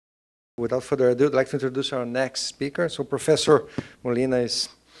Without further ado, I'd like to introduce our next speaker. So Professor Molina is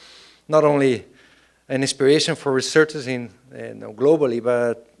not only an inspiration for researchers globally,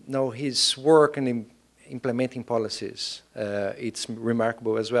 but his work in implementing policies, it's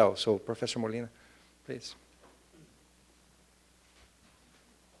remarkable as well. So Professor Molina, please.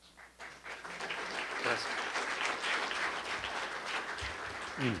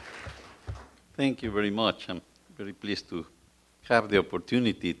 Thank you very much. I'm very pleased to have the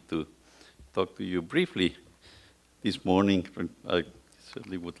opportunity to talk to you briefly this morning. I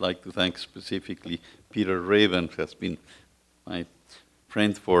certainly would like to thank specifically Peter Raven, who has been my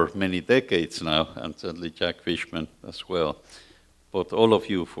friend for many decades now, and certainly Jack Fishman as well, but all of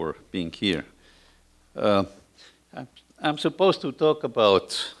you for being here. I'm supposed to talk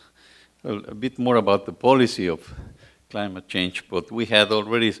about a bit more about the policy of climate change, but we had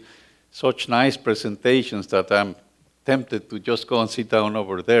already such nice presentations that I'm tempted to just go and sit down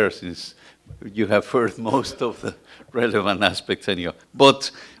over there, since you have heard most of the relevant aspects anyhow.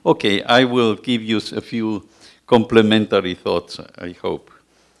 But okay, I will give you a few complementary thoughts, I hope.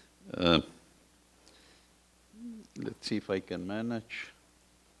 Let's see if I can manage.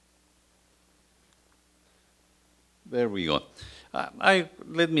 There we go.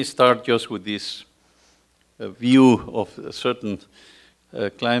 Let me start just with this view of a certain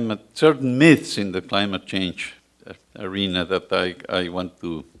certain myths in the climate change arena that I want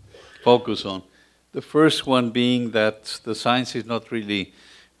to focus on. The first one being that the science is not really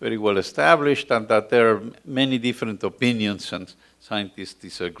very well established, and that there are many different opinions, and scientists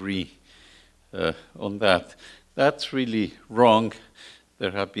disagree on that. That's really wrong.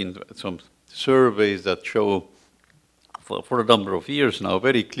 There have been some surveys that show for a number of years now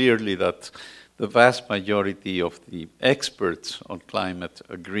very clearly that the vast majority of the experts on climate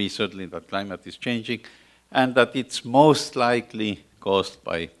agree certainly that climate is changing, and that it's most likely caused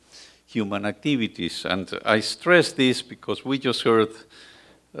by human activities. And I stress this because we just heard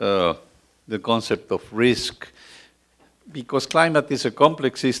the concept of risk. Because climate is a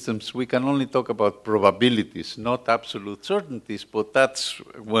complex system, we can only talk about probabilities, not absolute certainties, but that's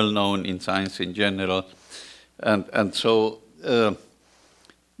well known in science in general. And so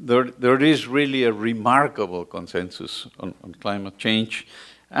there is really a remarkable consensus on climate change.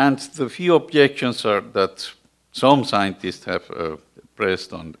 And the few objections are that some scientists have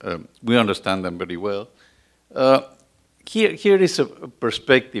pressed on, we understand them very well. Here is a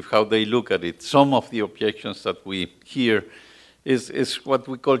perspective how they look at it. Some of the objections that we hear is what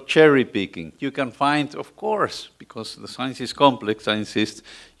we call cherry picking. You can find, of course, because the science is complex, I insist,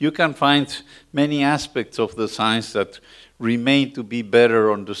 you can find many aspects of the science that remain to be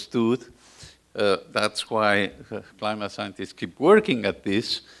better understood. That's why climate scientists keep working at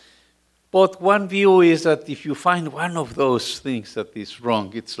this. But one view is that if you find one of those things that is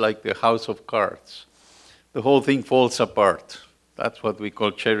wrong, it's like the house of cards. The whole thing falls apart. That's what we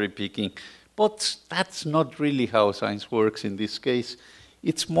call cherry picking. But that's not really how science works in this case.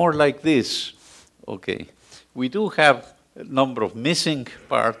 It's more like this. Okay, we do have a number of missing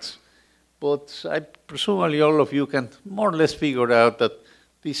parts, but presumably all of you can more or less figure out that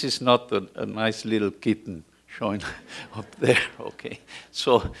this is not a nice little kitten showing up there. Okay,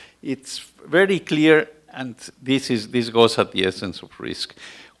 so it's very clear, and this goes at the essence of risk.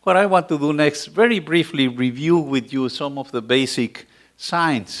 What I want to do next, very briefly review with you some of the basic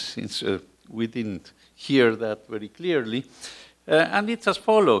science, since we didn't hear that very clearly. And it's as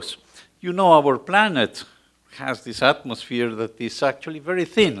follows. You know, our planet has this atmosphere that is actually very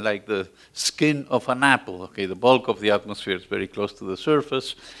thin, like the skin of an apple. Okay, the bulk of the atmosphere is very close to the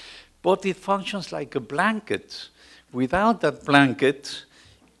surface, but it functions like a blanket. Without that blanket,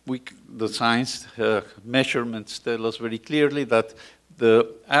 the science measurements tell us very clearly that the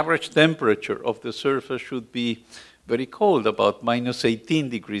average temperature of the surface should be very cold, about -18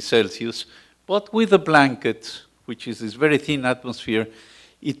 degrees Celsius. But with a blanket, which is this very thin atmosphere,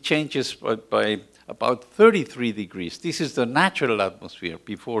 it changes by about 33 degrees. This is the natural atmosphere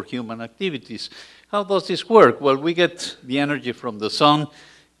before human activities. How does this work? Well, we get the energy from the sun.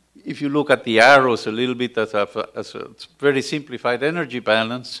 If you look at the arrows a little bit as a very simplified energy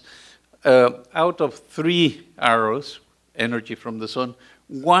balance, out of 3 arrows, energy from the sun,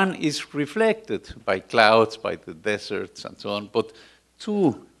 1 is reflected by clouds, by the deserts, and so on, but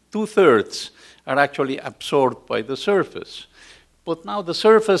two-thirds are actually absorbed by the surface. But now the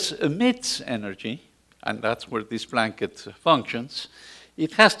surface emits energy, and that's where this blanket functions.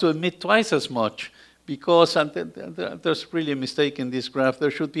 It has to emit twice as much because, and there's really a mistake in this graph,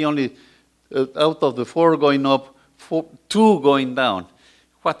 there should be only, out of the 4 going up, 2 going down.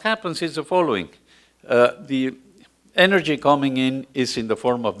 What happens is the following. energy coming in is in the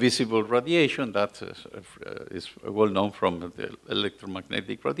form of visible radiation. That is well known from the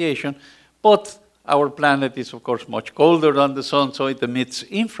electromagnetic radiation. But our planet is, of course, much colder than the sun, so it emits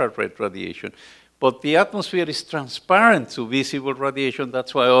infrared radiation. But the atmosphere is transparent to visible radiation.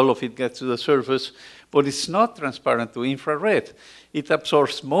 That's why all of it gets to the surface. But it's not transparent to infrared. It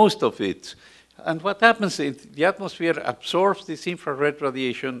absorbs most of it. And what happens is the atmosphere absorbs this infrared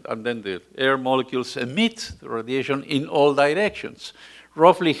radiation, and then the air molecules emit the radiation in all directions,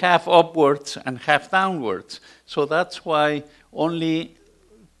 roughly half upwards and half downwards. So that's why only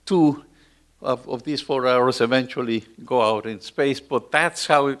 2 of these 4 hours eventually go out in space, but that's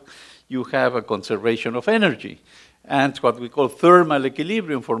how you have a conservation of energy. And what we call thermal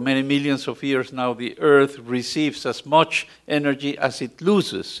equilibrium. For many millions of years now, the Earth receives as much energy as it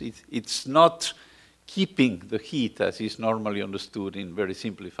loses. It's not keeping the heat as is normally understood in very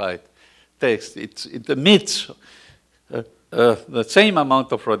simplified text. It emits the same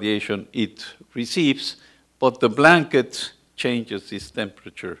amount of radiation it receives, but the blanket changes its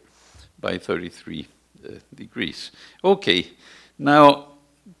temperature by 33 degrees. Okay, now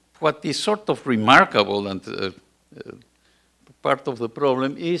what is sort of remarkable and part of the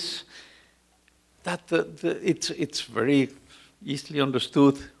problem is that it's very easily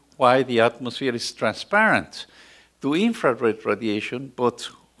understood why the atmosphere is transparent to infrared radiation, but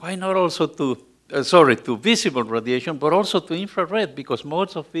why not also to visible radiation, but also to infrared, because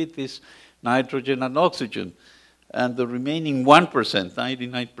most of it is nitrogen and oxygen. And the remaining 1%,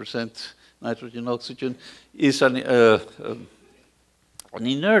 99% nitrogen, oxygen, is an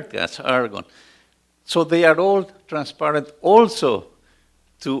inert gas, argon. So they are all transparent also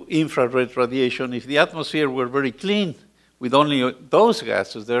to infrared radiation. If the atmosphere were very clean with only those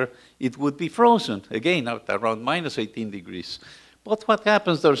gases there, it would be frozen, again, at around minus 18 degrees. But what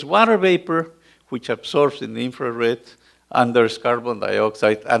happens, there's water vapor, which absorbs in the infrared, and there's carbon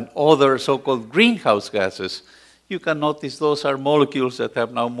dioxide and other so-called greenhouse gases. You can notice those are molecules that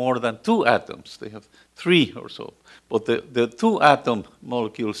have now more than 2 atoms. They have 3 or so. But the 2-atom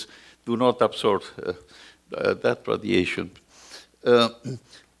molecules do not absorb that radiation.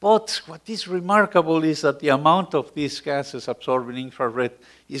 But what is remarkable is that the amount of these gases absorbed in infrared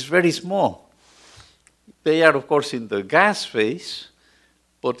is very small. They are, of course, in the gas phase,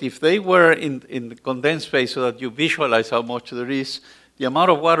 but if they were in the condensed phase so that you visualize how much there is, the amount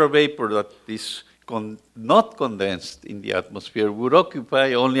of water vapor that is not condensed in the atmosphere would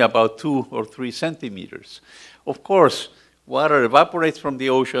occupy only about 2 or 3 centimeters. Of course, water evaporates from the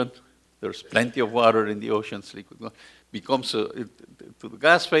ocean. There's plenty of water in the oceans, liquid, becomes to the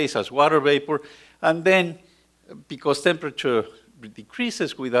gas phase as water vapor, and then because temperature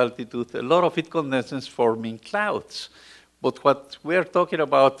decreases with altitude, a lot of it condenses, forming clouds. But what we're talking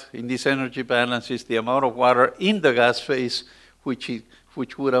about in this energy balance is the amount of water in the gas phase, which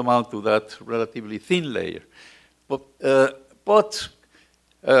would amount to that relatively thin layer. But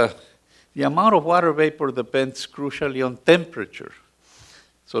the amount of water vapor depends crucially on temperature.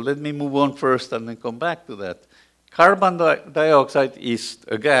 So let me move on first and then come back to that. Carbon dioxide is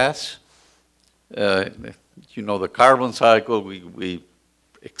a gas. You know the carbon cycle. We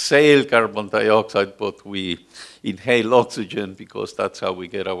exhale carbon dioxide, but we inhale oxygen because that's how we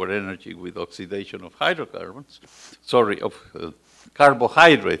get our energy with oxidation of hydrocarbons. Sorry, of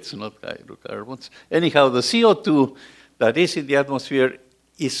carbohydrates, not hydrocarbons. Anyhow, the CO2 that is in the atmosphere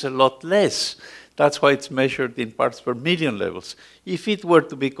is a lot less. That's why it's measured in parts per million levels. If it were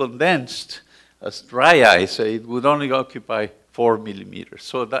to be condensed as dry ice, it would only occupy 4 millimeters.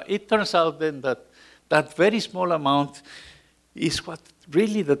 So it turns out then that that very small amount is what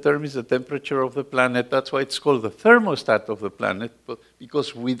really determines the temperature of the planet. That's why it's called the thermostat of the planet,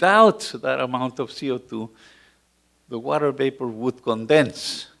 because without that amount of CO2, the water vapor would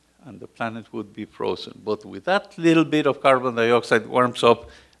condense and the planet would be frozen. But with that little bit of carbon dioxide warms up,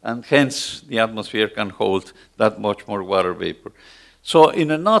 and hence the atmosphere can hold that much more water vapor. So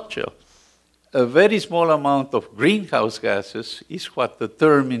in a nutshell, a very small amount of greenhouse gases is what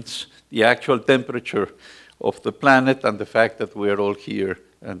determines the actual temperature of the planet and the fact that we are all here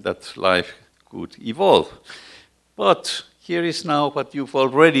and that life could evolve. But here is now what you've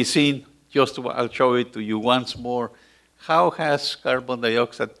already seen. I'll show it to you once more. How has carbon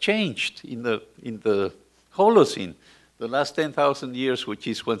dioxide changed in the Holocene? The last 10,000 years, which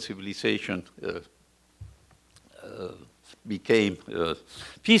is when civilization became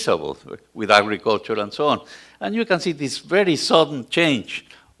feasible with agriculture and so on. And you can see this very sudden change,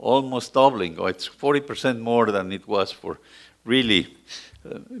 almost doubling, or it's 40% more than it was for really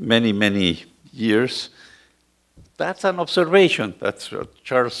many, many years. That's an observation. That's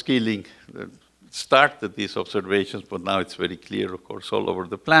Charles Keeling started these observations, but now it's very clear, of course, all over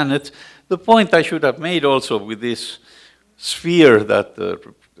the planet. The point I should have made also with this sphere that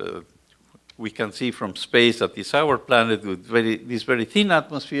we can see from space that is our planet with this very thin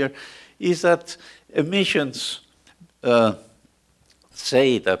atmosphere is that emissions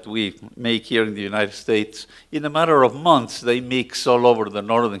say that we make here in the United States, in a matter of months, they mix all over the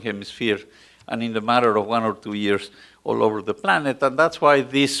northern hemisphere, and in a matter of 1 or 2 years, all over the planet. And that's why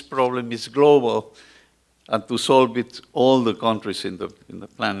this problem is global. And to solve it, all the countries in the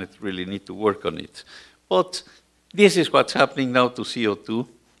planet really need to work on it. But this is what's happening now to CO2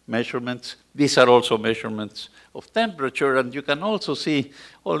 measurements. These are also measurements of temperature. And you can also see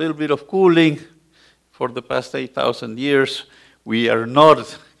a little bit of cooling for the past 8,000 years. We are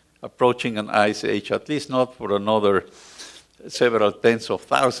not approaching an ice age, at least not for another several tens of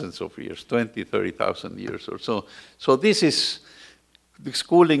thousands of years, 20, 30,000 years or so. So this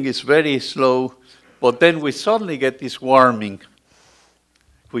cooling is very slow, but then we suddenly get this warming,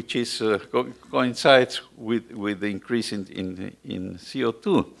 which is coincides with the increase in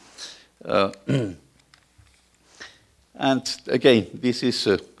CO2. And again, this is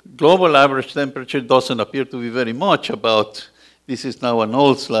global average temperature. Doesn't appear to be very much about. This is now an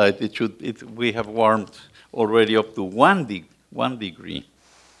old slide. We have warmed already up to 1 degree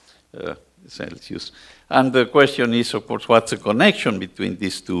Celsius. And the question is, of course, what's the connection between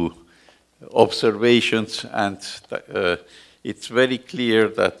these two observations? And it's very clear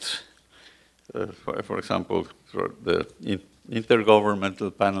that, for example, the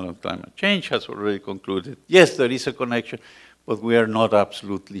Intergovernmental Panel on Climate Change has already concluded, yes, there is a connection, but we are not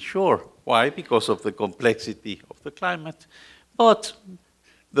absolutely sure. Why? Because of the complexity of the climate. But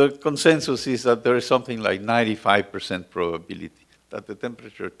the consensus is that there is something like 95% probability that the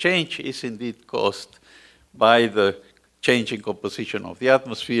temperature change is indeed caused by the changing composition of the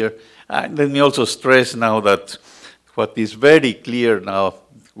atmosphere. And let me also stress now that what is very clear now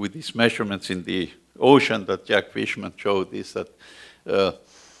with these measurements in the ocean that Jack Fishman showed is that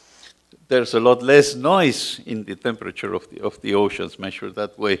there's a lot less noise in the temperature of the oceans measured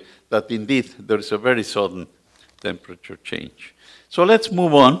that way, that indeed there is a very sudden temperature change. So let's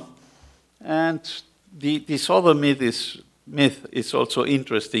move on. And this other myth is also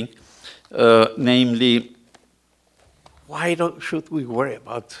interesting, namely, why should we worry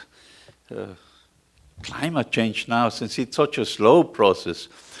about climate change now, since it's such a slow process?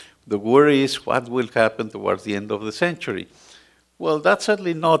 The worry is what will happen towards the end of the century. Well, that's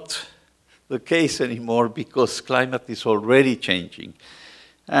certainly not the case anymore, because climate is already changing.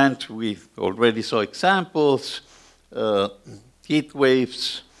 And we already saw examples, heat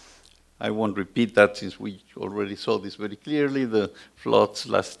waves. I won't repeat that since we already saw this very clearly, the floods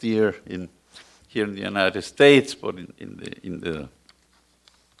last year here in the United States, but in the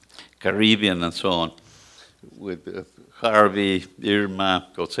Caribbean and so on, with Harvey, Irma,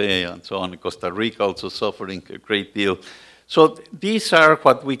 Jose, and so on. Costa Rica also suffering a great deal. So these are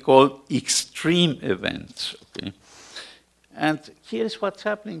what we call extreme events. Okay? And here's what's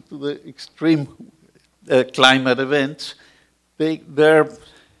happening to the extreme climate events. Their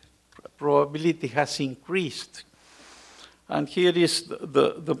probability has increased. And here is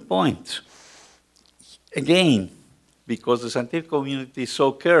the point. Again, because the scientific community is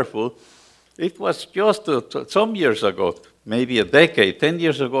so careful, it was just some years ago, maybe a decade, 10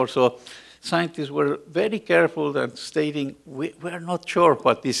 years ago or so, scientists were very careful and stating, we're not sure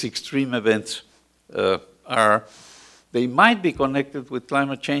what these extreme events are. They might be connected with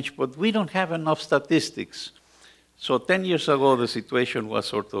climate change, but we don't have enough statistics. So 10 years ago, the situation was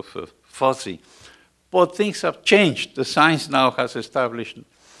sort of fuzzy. But things have changed. The science now has established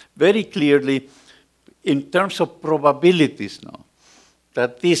very clearly, in terms of probabilities now,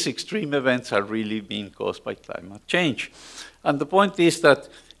 that these extreme events are really being caused by climate change. And the point is that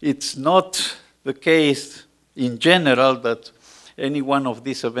it's not the case in general that any one of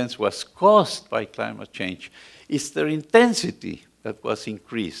these events was caused by climate change. It's their intensity that was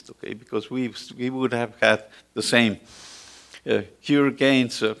increased, okay? Because we would have had the same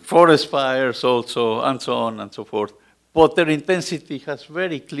hurricanes, forest fires also, and so on and so forth. But their intensity has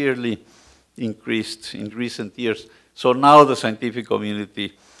very clearly increased in recent years. So now the scientific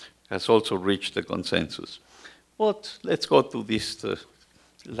community has also reached the consensus. But let's go to this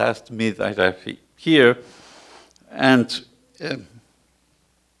last myth I have here. And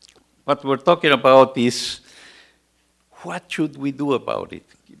what we're talking about is, what should we do about it?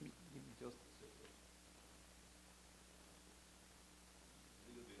 Give me just a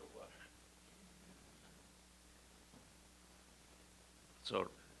little bit of water.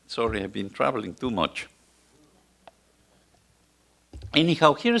 Sorry, I've been traveling too much.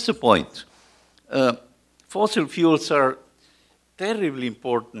 Anyhow, here's the point. Fossil fuels are terribly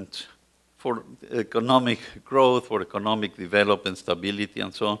important for economic growth, for economic development, stability,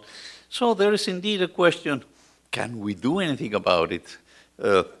 and so on. So there is indeed a question, can we do anything about it?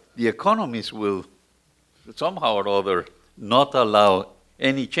 The economies will somehow or other not allow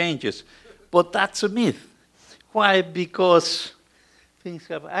any changes, but that's a myth. Why? Because things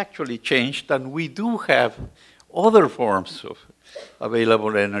have actually changed, and we do have other forms of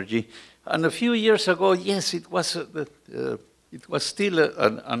available energy. And a few years ago, yes, it was still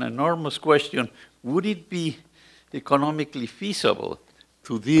an enormous question. Would it be economically feasible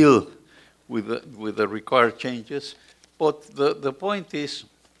to deal with the required changes? But the point is,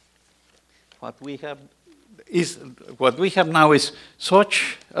 what we have now is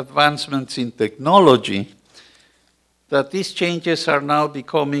such advancements in technology that these changes are now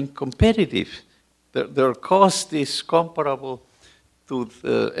becoming competitive. Their cost is comparable to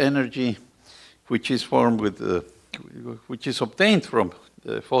the energy which is formed which is obtained from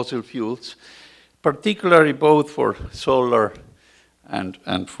fossil fuels, particularly both for solar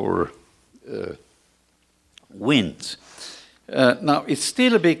and for wind. Now, it's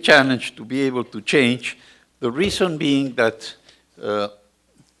still a big challenge to be able to change, the reason being that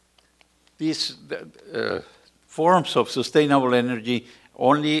these forms of sustainable energy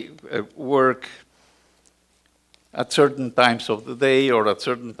only work at certain times of the day or at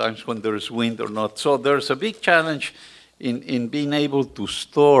certain times when there is wind or not. So there's a big challenge in being able to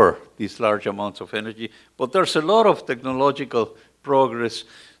store these large amounts of energy, but there's a lot of technological progress.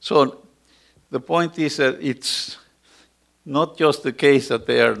 So the point is that it's not just the case that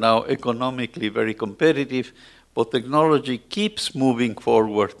they are now economically very competitive, but technology keeps moving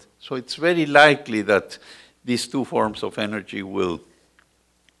forward. So it's very likely that these two forms of energy will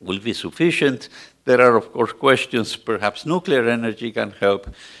be sufficient. There are, of course, questions. Perhaps nuclear energy can help,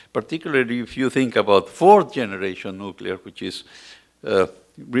 particularly if you think about fourth generation nuclear, which is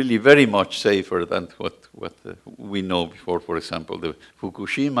really very much safer than what we know before. For example, the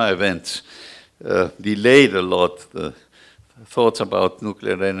Fukushima events delayed a lot the thoughts about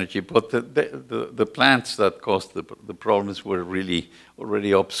nuclear energy, but the plants that caused the problems were really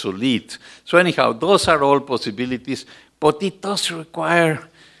already obsolete. So anyhow, those are all possibilities, but it does require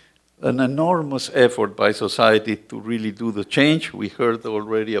an enormous effort by society to really do the change. We heard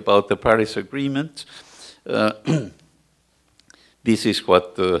already about the Paris Agreement. This is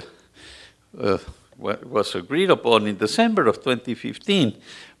what was agreed upon in December of 2015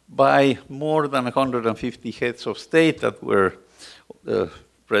 by more than 150 heads of state that were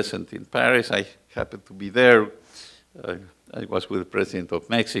present in Paris. I happened to be there. I was with the President of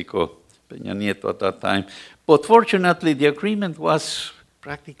Mexico, Peña Nieto, at that time. But fortunately, the agreement was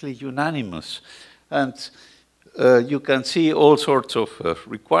practically unanimous. And you can see all sorts of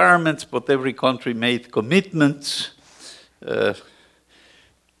requirements, but every country made commitments,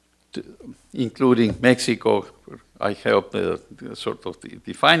 including Mexico. I helped sort of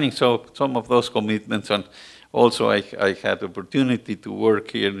defining some of those commitments, and also I had the opportunity to work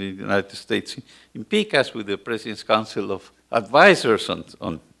here in the United States in PCAS with the President's Council of Advisors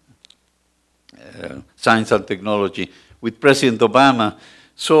on Science and Technology with President Obama.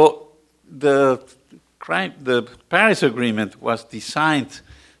 So the Paris Agreement was designed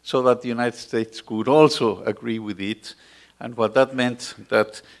so that the United States could also agree with it, and what that meant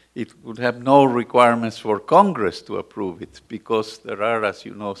that it would have no requirements for Congress to approve it, because there are, as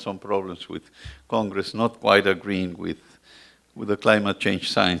you know, some problems with Congress not quite agreeing with the climate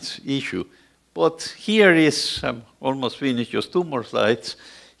change science issue. But here is, I'm almost finished, just two more slides.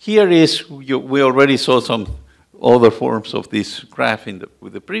 Here is, we already saw some other forms of this graph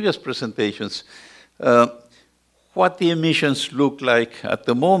with the previous presentations, what the emissions look like at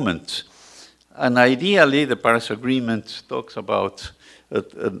the moment. And ideally, the Paris Agreement talks about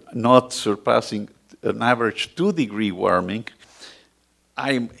not surpassing an average 2-degree warming.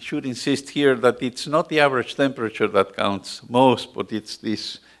 I should insist here that it's not the average temperature that counts most, but it's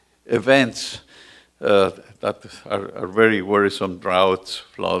these events that are very worrisome, droughts,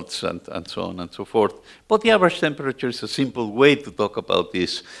 floods, and so on and so forth. But the average temperature is a simple way to talk about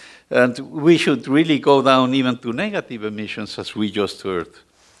this. And we should really go down even to negative emissions, as we just heard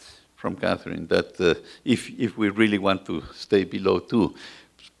from Catherine, that if we really want to stay below 2.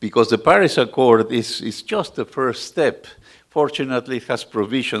 Because the Paris Accord is just the first step. Fortunately, it has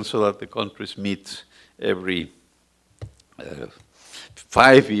provisions so that the countries meet every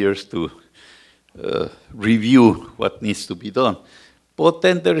 5 years to review what needs to be done. But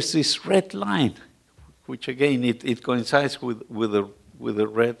then there is this red line, which again, it coincides with the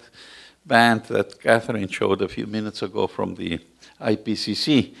red band that Catherine showed a few minutes ago from the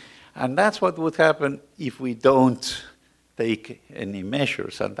IPCC. And that's what would happen if we don't take any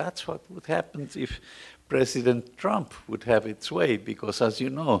measures. And that's what would happen if President Trump would have its way, because as you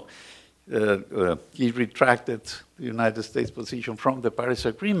know, he retracted the United States position from the Paris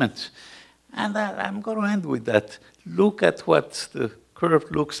Agreement. And I'm going to end with that. Look at what the curve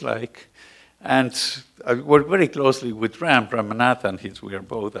looks like. And I work very closely with Ram Ramanathan. We are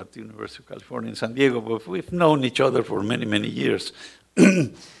both at the University of California in San Diego, but we've known each other for many, many years.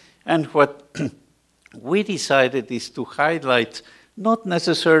 And what we decided is to highlight not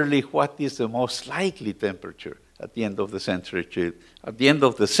necessarily what is the most likely temperature at the end of the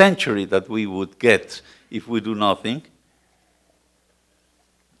century, that we would get if we do nothing,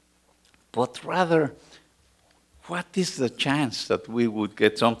 but rather, what is the chance that we would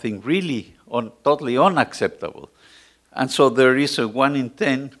get something really totally unacceptable? And so there is a 1 in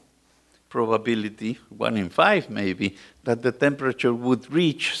 10 probability, 1 in 5 maybe, that the temperature would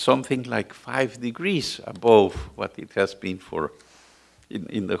reach something like 5 degrees above what it has been for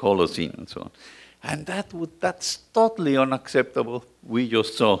in the Holocene and so on. And that's totally unacceptable. We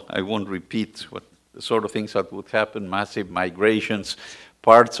just saw, I won't repeat what the sort of things that would happen, massive migrations,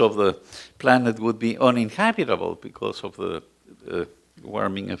 parts of the planet would be uninhabitable because of the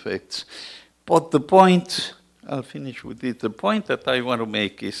warming effects. But the point, I'll finish with it, the point that I want to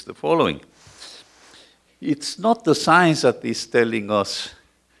make is the following. It's not the science that is telling us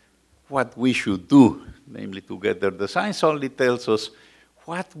what we should do, namely to get there. The science only tells us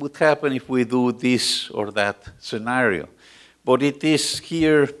what would happen if we do this or that scenario. But it is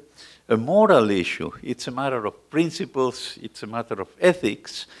here a moral issue. It's a matter of principles, it's a matter of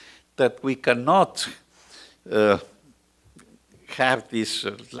ethics, that we cannot have this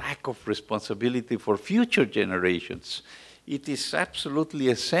lack of responsibility for future generations. It is absolutely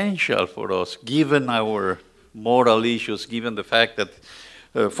essential for us, given our moral issues, given the fact that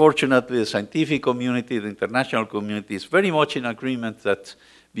fortunately the scientific community, the international community is very much in agreement that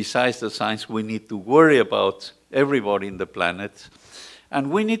besides the science we need to worry about everybody in the planet.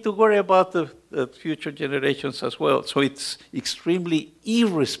 And we need to worry about the future generations as well. So it's extremely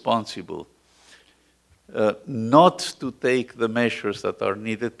irresponsible not to take the measures that are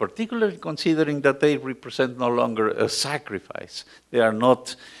needed, particularly considering that they represent no longer a sacrifice. They are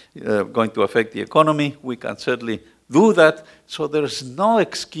not going to affect the economy. We can certainly do that. So there's no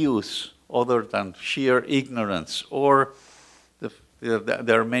excuse other than sheer ignorance, or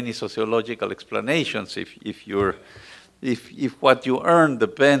there are many sociological explanations. If what you earn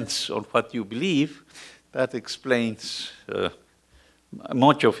depends on what you believe, that explains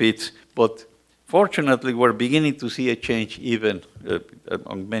much of it. But fortunately, we're beginning to see a change even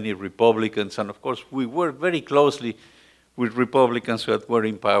among many Republicans. And of course, we work very closely with Republicans that were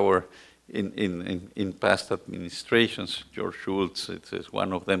in power in past administrations. George Shultz is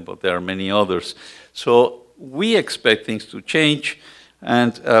one of them, but there are many others. So we expect things to change.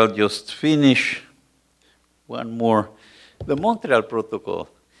 And I'll just finish one more. The Montreal Protocol,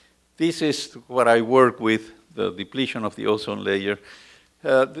 this is what I work with, the depletion of the ozone layer.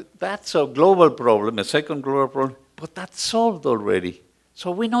 That's a global problem, a second global problem, but that's solved already. So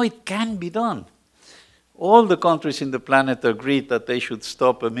we know it can be done. All the countries in the planet agreed that they should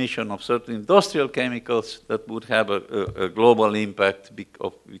stop emission of certain industrial chemicals that would have a global impact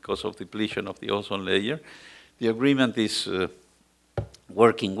because of depletion of the ozone layer. The agreement is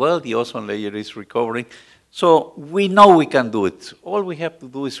working well, the ozone layer is recovering. So we know we can do it. All we have to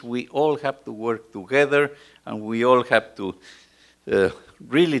do is we all have to work together, and we all have to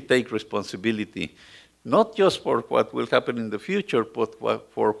really take responsibility, not just for what will happen in the future, but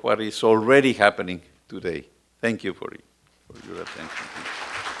for what is already happening today. Thank you for your attention.